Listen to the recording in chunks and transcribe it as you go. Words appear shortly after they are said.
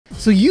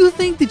So you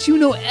think that you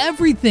know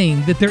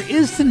everything that there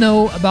is to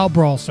know about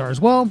Brawl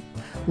Stars. Well,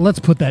 let's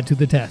put that to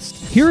the test.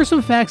 Here are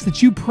some facts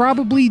that you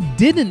probably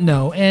didn't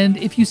know, and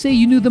if you say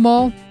you knew them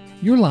all,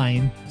 you're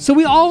lying. So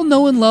we all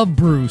know and love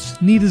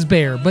Bruce, Nita's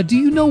bear, but do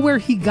you know where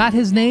he got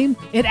his name?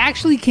 It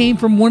actually came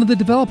from one of the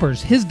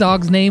developers. His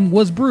dog's name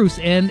was Bruce,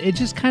 and it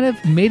just kind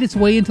of made its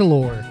way into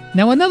lore.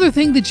 Now, another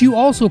thing that you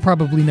also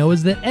probably know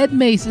is that Ed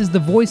Mace is the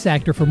voice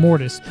actor for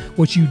Mortis.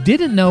 What you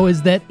didn't know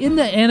is that in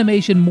the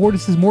animation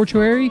Mortis's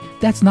Mortuary,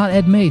 that's not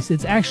Ed Mace.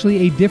 It's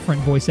actually a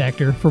different voice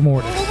actor for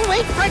Mortis.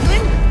 Wait,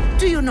 Franklin!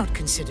 Do you not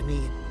consider me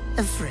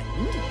a friend?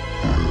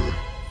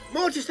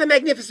 Mortis the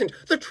Magnificent,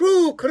 the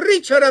true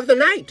creature of the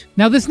night.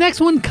 Now, this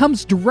next one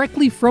comes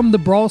directly from the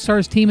Brawl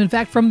Stars team, in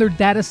fact, from their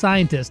data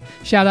scientist.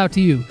 Shout out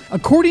to you.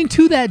 According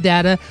to that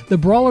data, the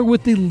brawler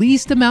with the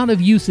least amount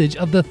of usage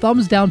of the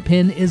thumbs down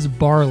pin is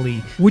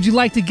Barley. Would you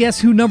like to guess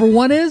who number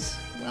 1 is?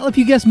 Well, if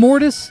you guessed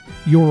Mortis,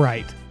 you're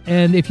right.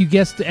 And if you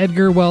guessed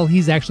Edgar, well,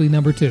 he's actually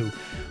number 2.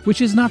 Which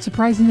is not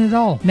surprising at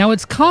all. Now,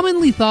 it's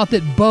commonly thought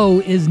that Bo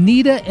is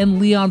Nita and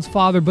Leon's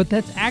father, but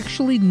that's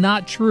actually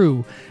not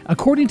true.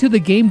 According to the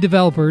game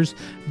developers,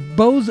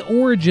 Bo's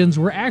origins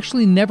were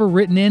actually never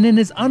written in, and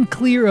it's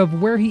unclear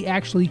of where he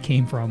actually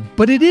came from.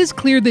 But it is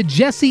clear that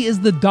Jessie is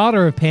the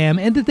daughter of Pam,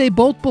 and that they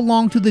both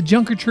belong to the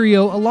Junker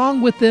Trio.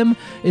 Along with them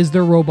is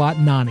their robot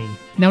Nani.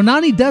 Now,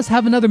 Nani does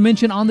have another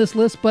mention on this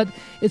list, but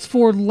it's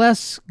for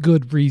less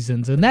good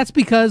reasons, and that's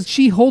because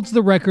she holds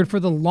the record for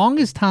the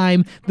longest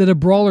time that a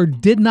brawler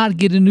did not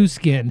get a new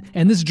skin,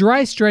 and this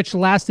dry stretch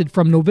lasted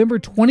from November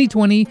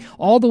 2020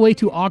 all the way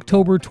to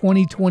October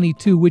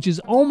 2022, which is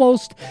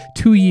almost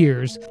 2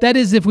 years. That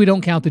is if we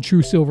don't count the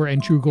True Silver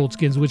and True Gold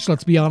skins, which,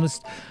 let's be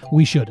honest,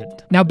 we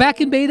shouldn't. Now,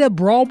 back in beta,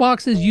 Brawl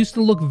boxes used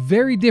to look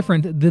very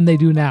different than they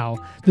do now.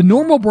 The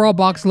normal Brawl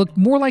box looked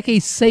more like a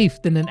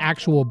safe than an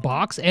actual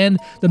box, and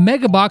the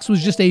Mega Box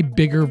was just a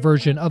bigger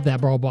version of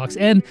that Brawl box,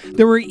 and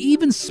there were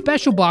even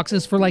special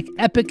boxes for like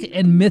epic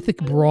and mythic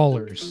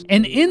brawlers.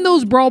 And in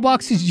those Brawl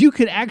boxes, you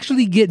could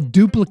actually get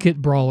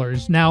duplicate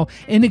brawlers. Now,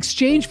 in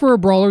exchange for a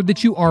brawler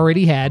that you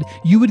already had,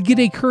 you would get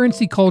a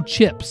currency called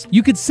chips.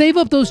 You could save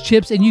up those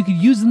chips and you could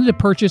use them to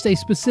purchase a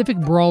specific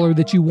brawler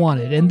that you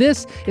wanted, and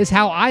this is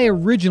how I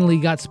originally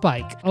got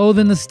Spike. Oh,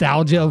 the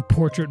nostalgia of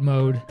portrait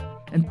mode.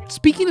 And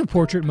speaking of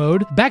portrait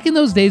mode, back in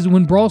those days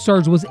when Brawl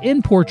Stars was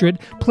in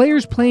portrait,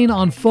 players playing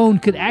on phone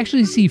could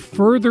actually see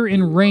further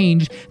in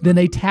range than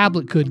a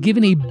tablet could,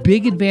 giving a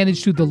big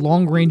advantage to the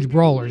long-range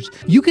brawlers.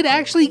 You could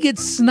actually get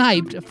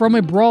sniped from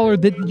a brawler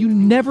that you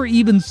never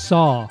even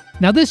saw.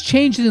 Now, this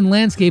changed in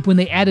landscape when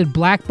they added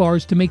black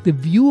bars to make the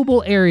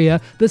viewable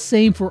area the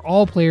same for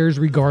all players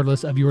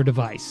regardless of your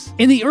device.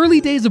 In the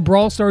early days of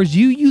Brawl Stars,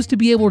 you used to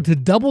be able to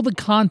double the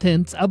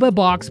contents of a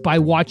box by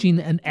watching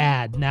an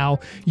ad. Now,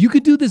 you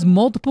could do this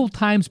multiple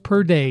times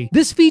per day.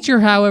 This feature,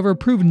 however,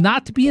 proved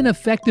not to be an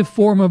effective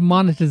form of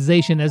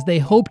monetization as they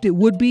hoped it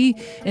would be,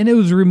 and it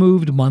was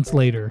removed months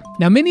later.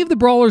 Now, many of the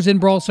brawlers in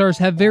Brawl Stars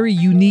have very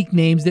unique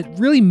names that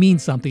really mean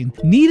something.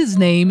 Nita's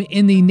name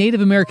in the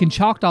Native American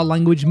Choctaw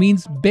language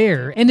means bear.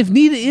 And if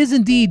Nita is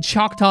indeed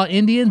Choctaw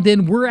Indian,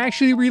 then we're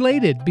actually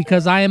related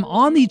because I am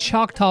on the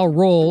Choctaw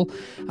roll.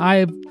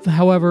 I,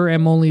 however,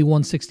 am only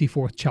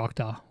 1/64th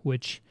Choctaw,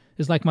 which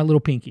is like my little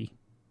pinky.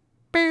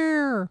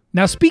 Bear.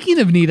 Now, speaking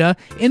of Nita,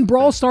 in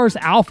Brawl Stars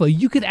Alpha,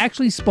 you could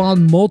actually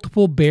spawn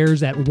multiple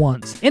bears at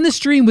once. In a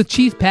stream with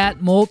Chief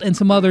Pat, Molt, and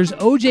some others,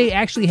 OJ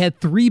actually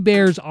had 3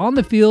 bears on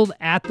the field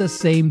at the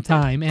same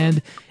time.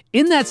 And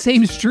in that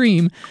same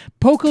stream,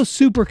 Poco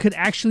Super could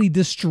actually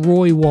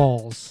destroy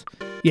walls.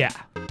 Yeah,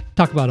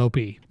 talk about OP.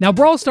 Now,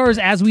 Brawl Stars,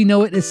 as we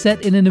know it, is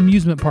set in an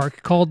amusement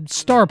park called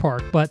Star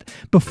Park, but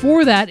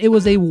before that, it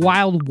was a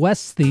Wild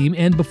West theme,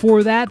 and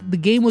before that, the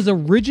game was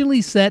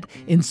originally set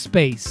in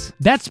space.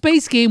 That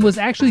space game was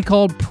actually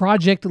called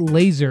Project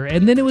Laser,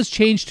 and then it was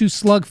changed to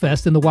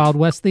Slugfest in the Wild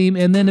West theme,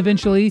 and then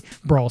eventually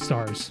Brawl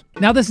Stars.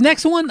 Now, this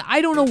next one,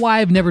 I don't know why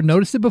I've never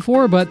noticed it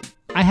before, but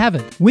I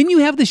haven't. When you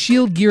have the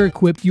shield gear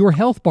equipped, your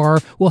health bar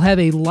will have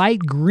a light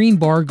green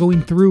bar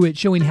going through it,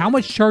 showing how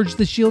much charge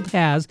the shield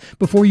has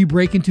before you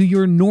break into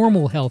your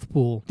normal health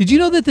pool. Did you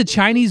know that the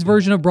Chinese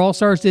version of Brawl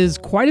Stars is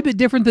quite a bit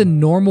different than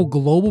normal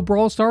global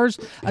Brawl Stars?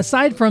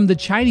 Aside from the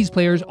Chinese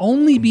players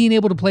only being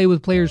able to play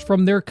with players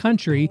from their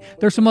country,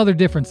 there's some other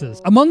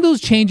differences. Among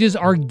those changes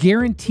are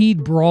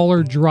guaranteed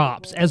brawler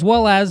drops, as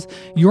well as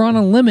you're on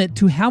a limit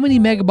to how many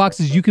mega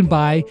boxes you can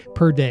buy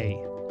per day.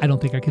 I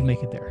don't think I can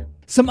make it there.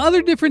 Some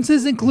other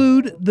differences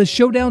include the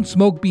Showdown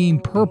Smoke being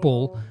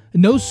purple,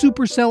 no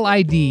Supercell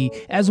ID,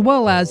 as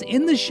well as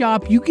in the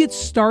shop you get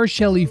Star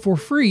Shelly for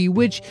free,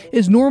 which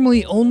is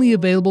normally only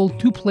available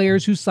to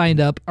players who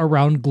signed up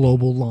around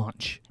global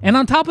launch. And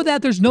on top of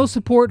that, there's no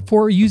support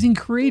for using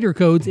creator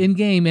codes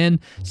in-game. And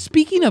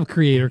speaking of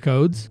creator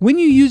codes, when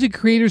you use a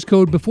creator's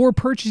code before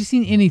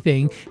purchasing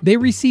anything, they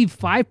receive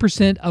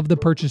 5% of the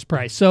purchase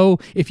price. So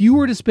if you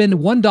were to spend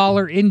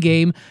 $1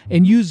 in-game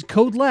and use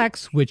code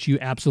LEX, which you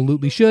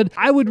absolutely should,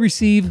 I would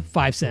receive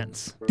 5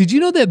 cents. Did you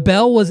know that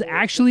Belle was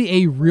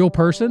actually a real real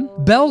person?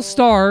 Belle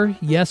Starr,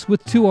 yes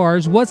with 2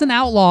 R's, was an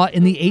outlaw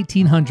in the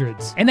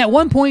 1800s. And at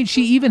one point,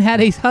 she even had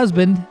a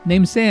husband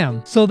named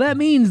Sam. So that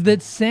means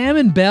that Sam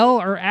and Belle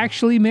are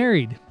actually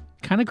married.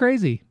 Kind of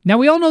crazy. Now,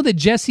 we all know that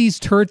Jesse's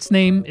turret's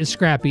name is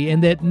Scrappy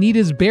and that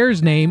Nita's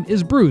bear's name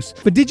is Bruce.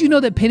 But did you know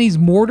that Penny's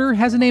mortar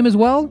has a name as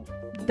well?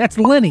 That's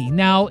Lenny.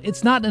 Now,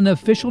 it's not an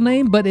official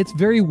name, but it's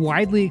very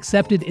widely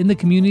accepted in the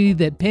community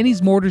that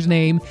Penny's mortar's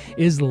name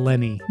is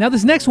Lenny. Now,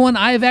 this next one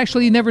I have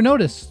actually never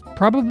noticed,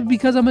 probably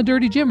because I'm a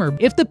dirty gymmer.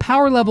 If the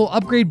power level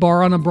upgrade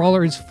bar on a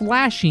brawler is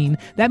flashing,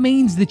 that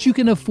means that you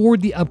can afford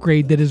the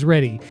upgrade that is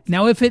ready.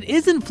 Now, if it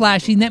isn't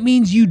flashing, that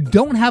means you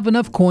don't have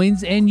enough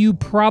coins and you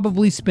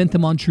probably spent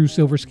them on true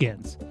silver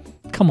skins.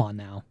 Come on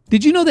now.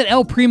 Did you know that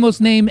El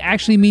Primo's name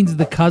actually means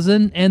the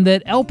cousin, and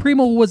that El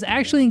Primo was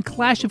actually in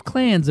Clash of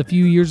Clans a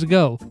few years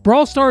ago?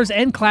 Brawl Stars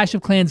and Clash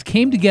of Clans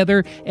came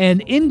together,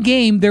 and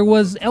in-game there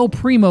was El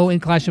Primo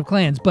in Clash of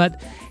Clans,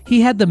 but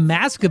he had the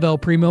mask of El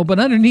Primo, but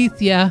underneath,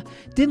 yeah,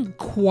 didn't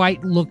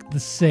quite look the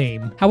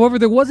same. However,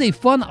 there was a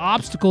fun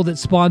obstacle that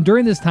spawned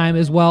during this time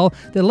as well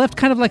that left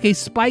kind of like a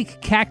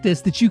spike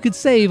cactus that you could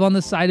save on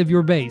the side of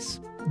your base.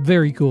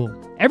 Very cool.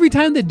 Every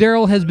time that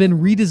Daryl has been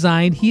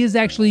redesigned, he has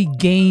actually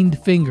gained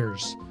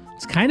fingers.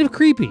 It's kind of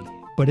creepy,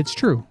 but it's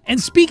true.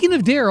 And speaking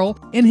of Daryl,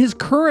 in his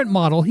current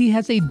model, he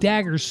has a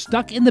dagger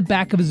stuck in the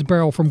back of his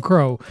barrel from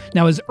Crow.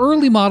 Now, his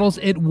early models,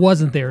 it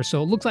wasn't there,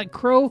 so it looks like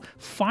Crow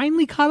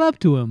finally caught up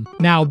to him.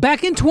 Now,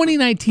 back in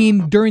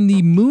 2019, during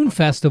the Moon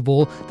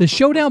Festival, the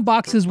Showdown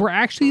boxes were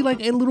actually like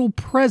a little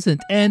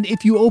present, and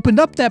if you opened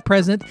up that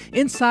present,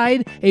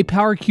 inside a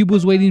power cube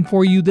was waiting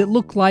for you that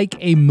looked like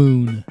a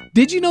moon.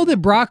 Did you know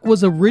that Brock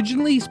was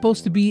originally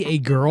supposed to be a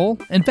girl?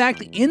 In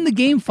fact, in the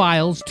game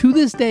files, to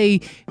this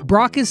day,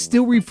 Brock is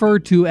still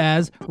referred to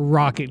as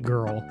Rocket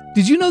Girl.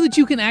 Did you know that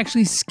you can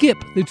actually skip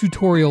the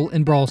tutorial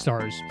in Brawl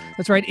Stars?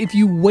 That's right, if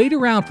you wait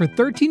around for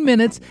 13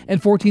 minutes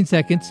and 14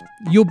 seconds,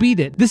 you'll beat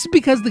it. This is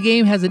because the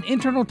game has an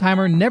internal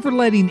timer never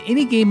letting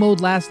any game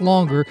mode last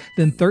longer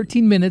than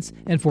 13 minutes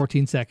and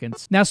 14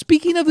 seconds. Now,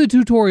 speaking of the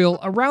tutorial,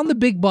 around the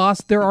big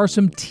boss, there are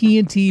some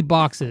TNT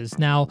boxes.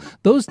 Now,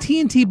 those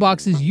TNT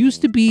boxes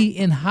used to be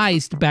in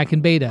Heist back in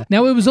beta.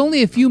 Now, it was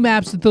only a few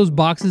maps that those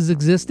boxes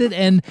existed,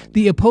 and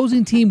the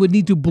opposing team would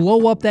need to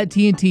blow up that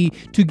TNT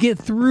to get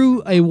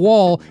through a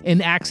wall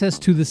and access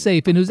to the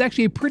safe. And it was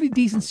actually a pretty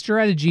decent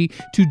strategy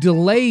to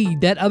delay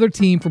that other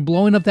team from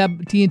blowing up that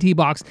TNT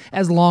box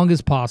as long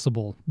as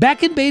possible.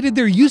 Back in beta,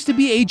 there used to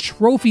be a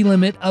trophy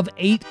limit of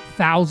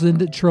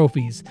 8,000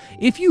 trophies.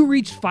 If you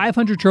reached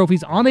 500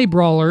 trophies on a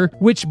brawler,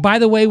 which by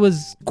the way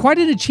was quite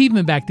an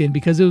achievement back then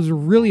because it was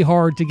really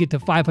hard to get to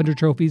 500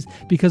 trophies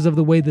because of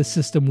the way the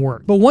system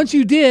worked. But once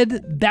you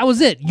did, that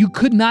was it. You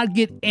could not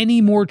get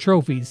any more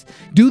trophies.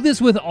 Do this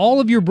with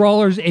all of your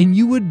brawlers and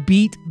you would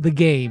beat the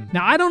game.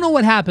 Now, I don't know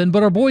what happened,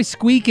 but our boy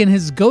Squeak in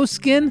his ghost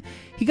skin,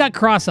 he got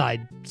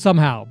cross-eyed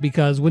somehow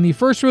because when he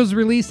first was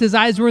released, his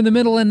eyes were in the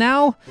middle and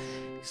now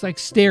he's like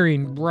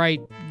staring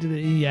right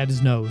at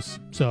his nose.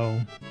 So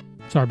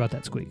sorry about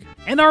that, Squeak.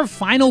 And our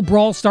final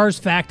Brawl Stars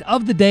fact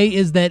of the day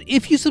is that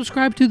if you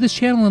subscribe to this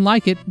channel and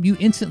like it, you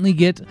instantly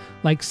get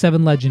like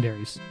 7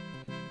 legendaries.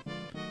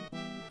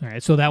 All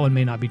right, so that one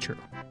may not be true,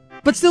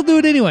 but still do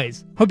it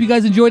anyways. Hope you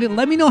guys enjoyed it.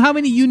 Let me know how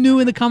many you knew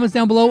in the comments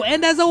down below.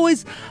 And as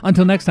always,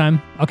 until next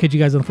time, I'll catch you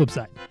guys on the flip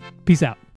side. Peace out.